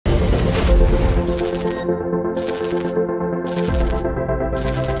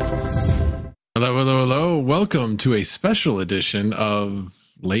welcome to a special edition of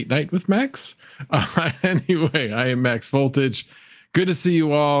Late Night with Max. Anyway, I am Max Voltage. Good to see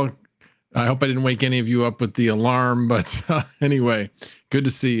you all. I hope I didn't wake any of you up with the alarm, but anyway, good to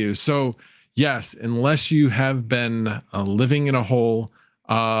see you. So yes, unless you have been living in a hole,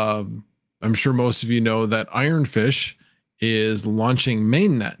 I'm sure most of you know that Ironfish is launching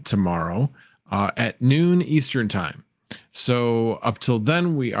mainnet tomorrow at noon Eastern time. So up till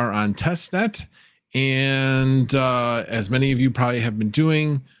then, we are on testnet. And as many of you probably have been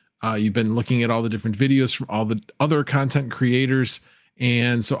doing, you've been looking at all the different videos from all the other content creators.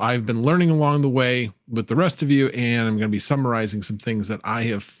 And so I've been learning along the way with the rest of you, and I'm going to be summarizing some things that I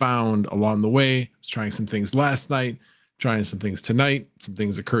have found along the way. I was trying some things last night, trying some things tonight, some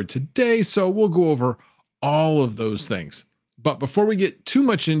things occurred today. So we'll go over all of those things. But before we get too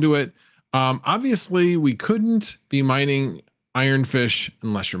much into it, obviously we couldn't be mining Ironfish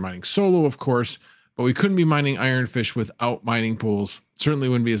unless you're mining solo, of course. But we couldn't be mining Ironfish without mining pools. Certainly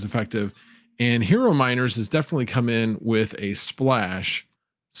wouldn't be as effective. And Hero Miners has definitely come in with a splash.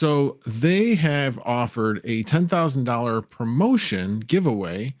 So they have offered a $10,000 promotion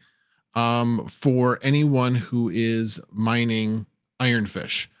giveaway for anyone who is mining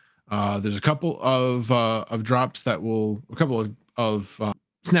Ironfish. There's a couple of drops that will, a couple of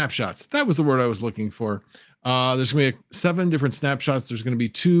snapshots. That was the word I was looking for. There's going to be 7 different snapshots. There's going to be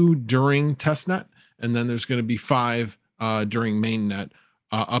 2 during testnet. And then there's going to be 5 during mainnet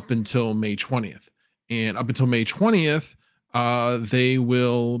up until May 20th. And up until May 20th, they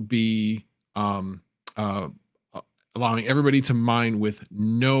will be allowing everybody to mine with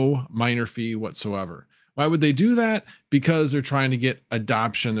no miner fee whatsoever. Why would they do that? Because they're trying to get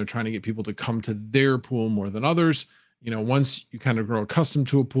adoption. They're trying to get people to come to their pool more than others. You know, once you kind of grow accustomed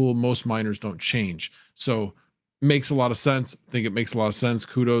to a pool, most miners don't change. So makes a lot of sense. I think it makes a lot of sense.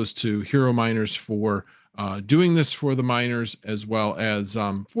 Kudos to Hero Miners for doing this for the miners, as well as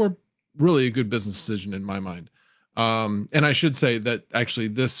for really a good business decision in my mind. And I should say that actually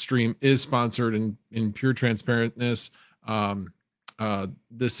this stream is sponsored in pure transparentness.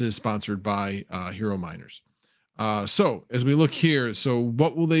 This is sponsored by Hero Miners. So as we look here, so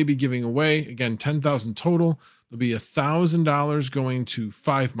what will they be giving away? Again, 10,000 total. There'll be $1,000 going to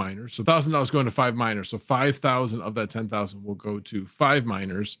 5 miners. So $1,000 going to 5 miners. So 5,000 of that 10,000 will go to 5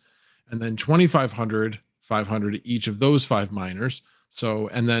 miners, and then 2,500, 500 to each of those 5 miners. So,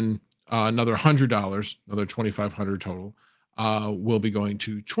 and then another $100, another 2,500 total, will be going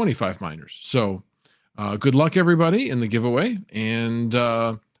to 25 miners. So good luck everybody in the giveaway. And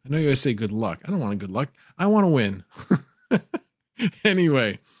I know you guys say good luck. I don't want good luck. I want to win.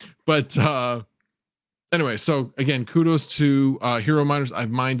 Anyway, but anyway, so again, kudos to Hero Miners. I've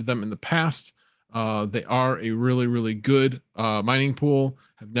mined them in the past. They are a really, really good mining pool.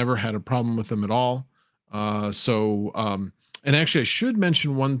 I've never had a problem with them at all. And actually I should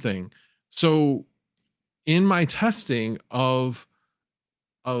mention one thing. So in my testing of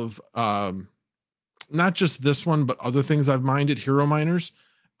not just this one, but other things I've mined at Hero Miners,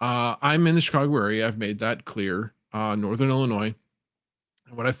 I'm in the Chicago area. I've made that clear, Northern Illinois.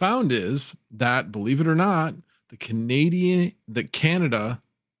 And what I found is that, believe it or not, the Canada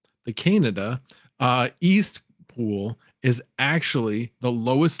East pool is actually the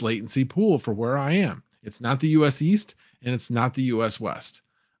lowest latency pool for where I am. It's not the US East and it's not the US West,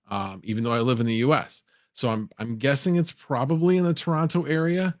 even though I live in the US. So I'm guessing it's probably in the Toronto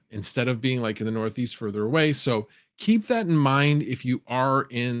area instead of being like in the Northeast further away. So keep that in mind if you are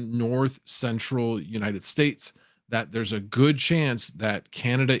in North Central United States, that there's a good chance that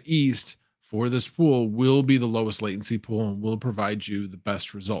Canada East for this pool will be the lowest latency pool and will provide you the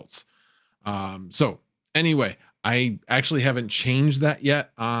best results. So anyway, I actually haven't changed that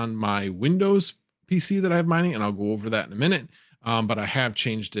yet on my Windows PC that I have mining, and I'll go over that in a minute. But I have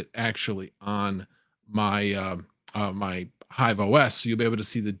changed it actually on my my Hive OS, so you'll be able to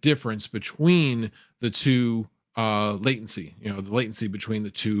see the difference between the two latency, you know, the latency between the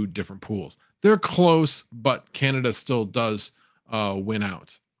two different pools. They're close, but Canada still does win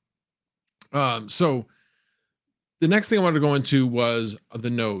out. So the next thing I wanted to go into was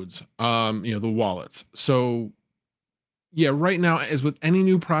the nodes, you know, the wallets. So yeah, right now, as with any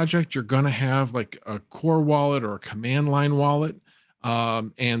new project, you're going to have like a core wallet or a command line wallet.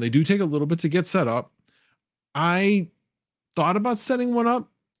 And they do take a little bit to get set up. I thought about setting one up.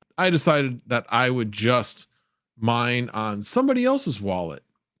 I decided that I would just mine on somebody else's wallet,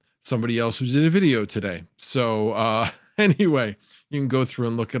 somebody else who did a video today. So anyway, you can go through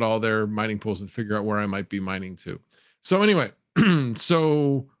and look at all their mining pools and figure out where I might be mining to. So anyway,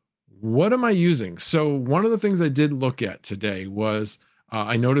 so what am I using? So one of the things I did look at today was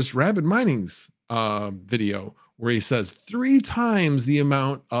I noticed Rapid Mining's video where he says 3 times the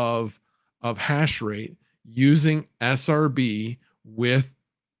amount of hash rate using SRB with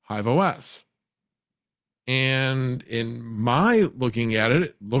Hive OS. And in my looking at it,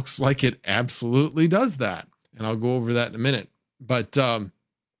 it looks like it absolutely does that. And I'll go over that in a minute. But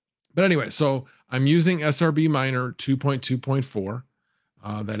anyway, so I'm using SRB miner 2.2.4.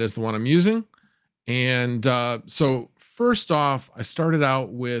 That is the one I'm using. And so first off, I started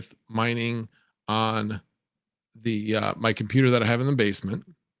out with mining on the my computer that I have in the basement,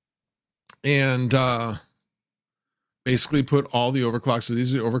 and basically put all the overclocks. So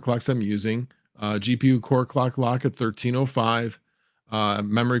these are the overclocks I'm using. GPU core clock lock at 1305,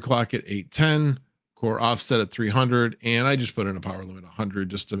 memory clock at 810, core offset at 300, and I just put in a power limit 100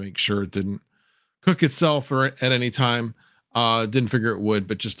 just to make sure it didn't cook itself or at any time. Didn't figure it would,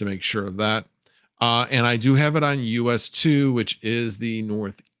 but just to make sure of that. And I do have it on US2, which is the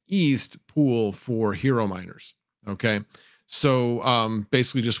Northeast pool for hero miners. Okay. So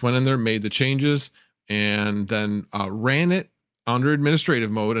basically just went in there, made the changes, and then ran it under administrative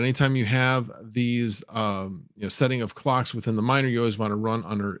mode. Anytime you have these setting of clocks within the miner, you always want to run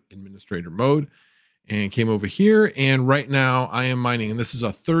under administrator mode. And came over here, and right now I am mining, and this is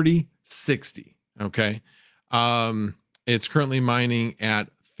a 3060. Okay. It's currently mining at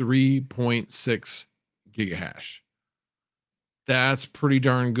 3.6 gigahash. That's pretty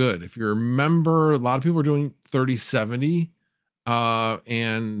darn good. If you remember, a lot of people are doing 3070.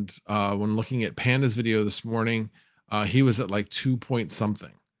 And when looking at Panda's video this morning, he was at like 2 point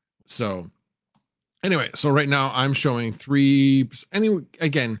something. So anyway, so right now I'm showing 3. Anyway,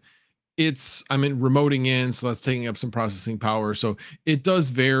 again, I'm in remoting in, so that's taking up some processing power. So it does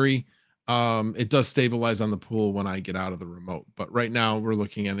vary. It does stabilize on the pool when I get out of the remote, but right now we're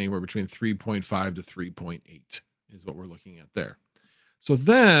looking at anywhere between 3.5 to 3.8 is what we're looking at there. So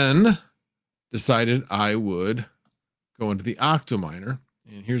then decided I would go into the Octominer,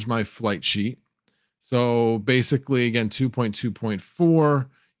 and here's my flight sheet. So basically, again, 2.2.4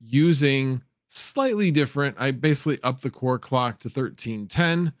 using slightly different. I basically upped the core clock to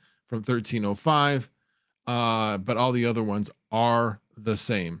 1310 from 1305, but all the other ones are the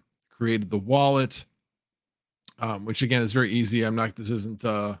same. Created the wallet, which again is very easy. This isn't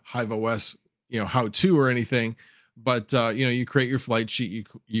Hive OS, how-to or anything, but you create your flight sheet,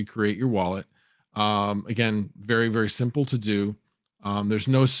 you create your wallet. Again, very, very simple to do. There's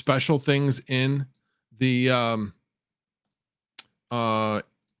no special things in the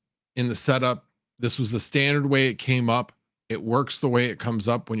setup. This was the standard way it came up. It works the way it comes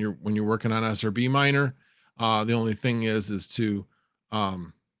up when you're working on SRB miner. The only thing is to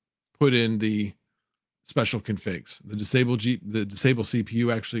put in the special configs. The disable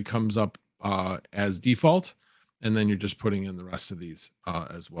CPU actually comes up as default, and then you're just putting in the rest of these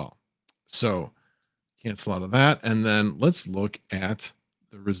as well. So cancel out of that, and then let's look at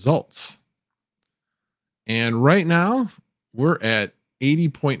the results. And right now we're at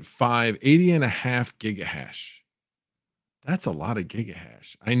 80.5, 80.5 gigahash. That's a lot of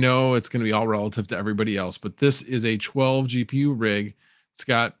gigahash. I know it's going to be all relative to everybody else, but this is a 12 GPU rig. It's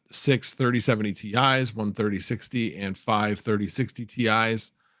got 6 3070 Ti's, 1 3060, and 5 3060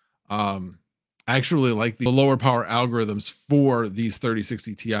 Ti's. I actually like the lower power algorithms for these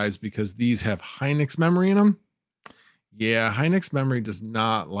 3060 Ti's because these have Hynix memory in them. Yeah, Hynix memory does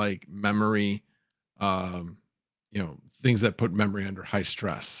not like memory, things that put memory under high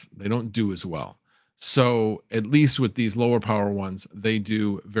stress. They don't do as well. So at least with these lower power ones, they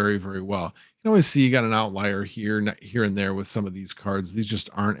do very, very well. You can always see you got an outlier here and there with some of these cards. These just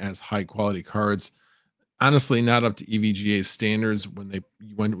aren't as high quality cards. Honestly, not up to EVGA standards when they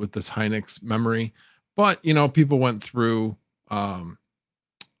went with this Hynix memory. But, people went through,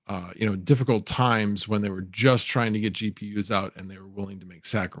 difficult times when they were just trying to get GPUs out, and they were willing to make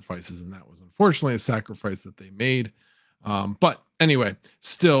sacrifices. And that was unfortunately a sacrifice that they made. But anyway,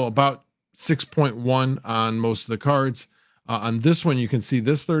 still about 6.1 on most of the cards. On this one, you can see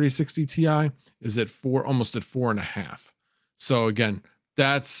this 3060 Ti is at almost at 4.5. So again,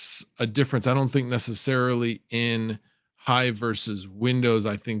 that's a difference. I don't think necessarily in Hive versus Windows.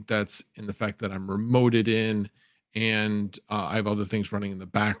 I think that's in the fact that I'm remoted in, and I have other things running in the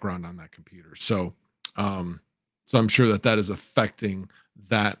background on that computer. So, so I'm sure that is affecting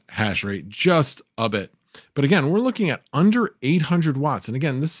that hash rate just a bit. But again, we're looking at under 800 watts. And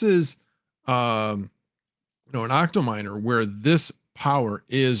again, this is an Octominer where this power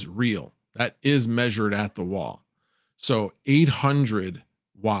is real. That is measured at the wall. So 800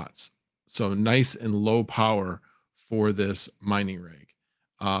 watts. So nice and low power for this mining rig.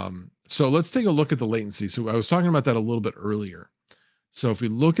 So let's take a look at the latency. So I was talking about that a little bit earlier. So if we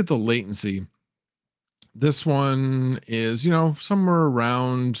look at the latency, This one is, somewhere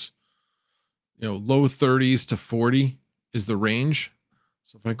around, low 30s to 40 is the range.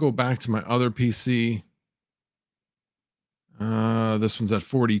 So if I go back to my other PC, this one's at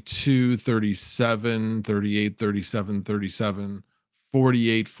 42, 37, 38, 37, 37,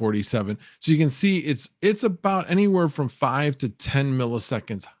 48, 47. So you can see it's about anywhere from 5 to 10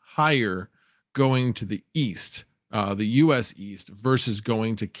 milliseconds higher going to the east, the US East versus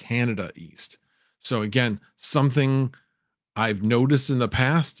going to Canada East. So again, something I've noticed in the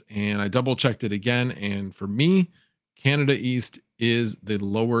past, and I double checked it again. And for me, Canada East is the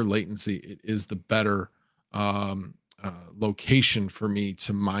lower latency. It is the better location for me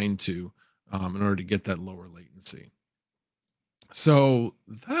to mine to in order to get that lower latency. So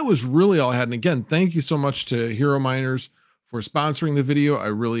that was really all I had. And again, thank you so much to Hero Miners for sponsoring the video. I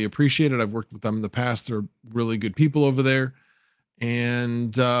really appreciate it. I've worked with them in the past. They're really good people over there.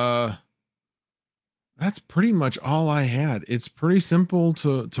 And that's pretty much all I had. It's pretty simple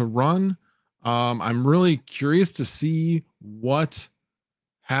to run. I'm really curious to see what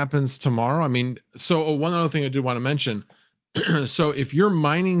happens tomorrow. I mean, so one other thing I did want to mention. So if you're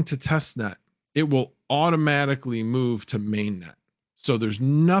mining to testnet, it will automatically move to mainnet. So there's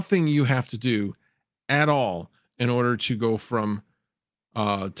nothing you have to do at all in order to go from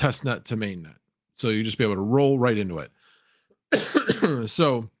testnet to mainnet. So you just be able to roll right into it.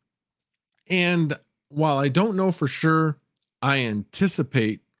 So, and while I don't know for sure, I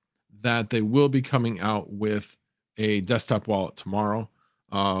anticipate that they will be coming out with a desktop wallet tomorrow.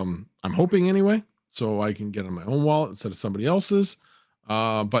 I'm hoping anyway, so I can get on my own wallet instead of somebody else's.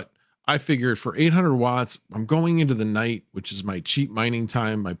 But I figured for 800 watts, I'm going into the night, which is my cheap mining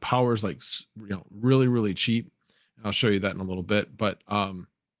time. My power is like, really, really cheap. And I'll show you that in a little bit. But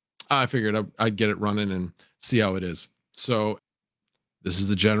I figured I'd get it running and see how it is. So this is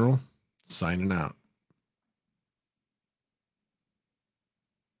the General signing out.